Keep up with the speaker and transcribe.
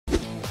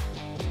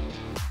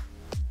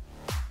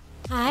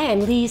Hi, I'm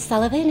Leigh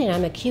Sullivan, and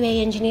I'm a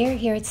QA engineer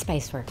here at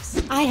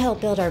Spiceworks. I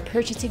help build our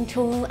purchasing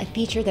tool, a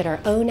feature that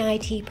our own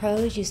IT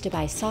pros use to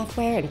buy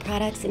software and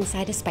products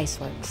inside of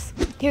Spiceworks.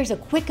 Here's a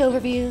quick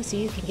overview so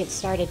you can get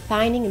started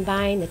finding and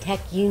buying the tech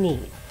you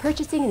need.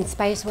 Purchasing in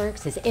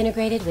Spiceworks is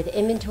integrated with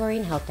inventory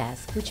and help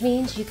desk, which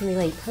means you can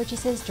relate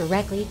purchases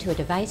directly to a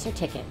device or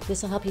ticket.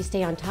 This will help you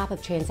stay on top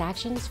of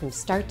transactions from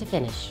start to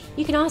finish.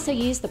 You can also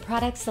use the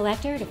product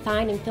selector to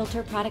find and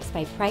filter products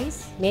by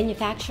price,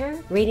 manufacturer,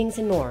 ratings,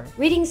 and more.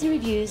 Ratings and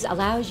reviews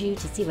allows you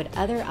to see what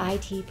other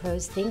IT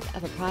pros think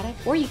of a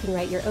product, or you can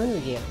write your own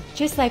review.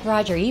 Just like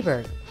Roger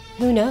Ebert.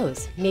 Who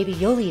knows, maybe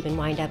you'll even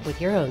wind up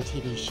with your own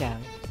TV show.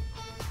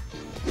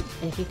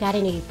 And if you've got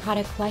any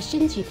product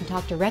questions, you can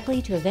talk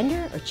directly to a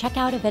vendor or check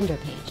out a vendor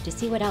page to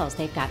see what else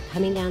they've got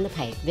coming down the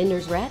pipe.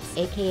 Vendors reps,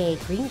 aka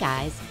green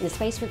guys, in the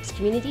Spiceworks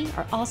community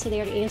are also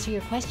there to answer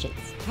your questions.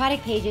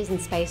 Product pages in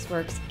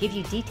Spiceworks give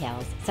you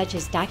details such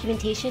as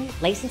documentation,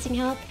 licensing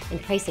help,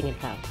 and pricing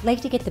info.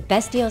 Like to get the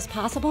best deals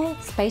possible?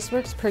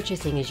 Spiceworks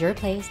Purchasing is your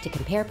place to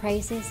compare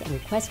prices and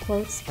request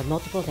quotes from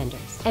multiple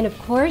vendors. And of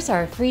course,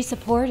 our free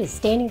support is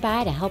standing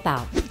by to help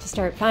out. To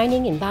start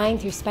finding and buying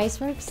through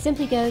Spiceworks,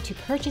 simply go to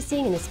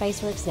Purchasing in the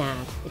Spiceworks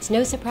nav. It's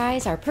no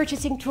surprise our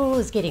purchasing tool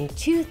is getting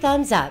 2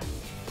 thumbs up.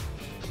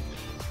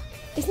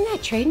 Isn't that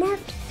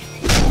trademarked?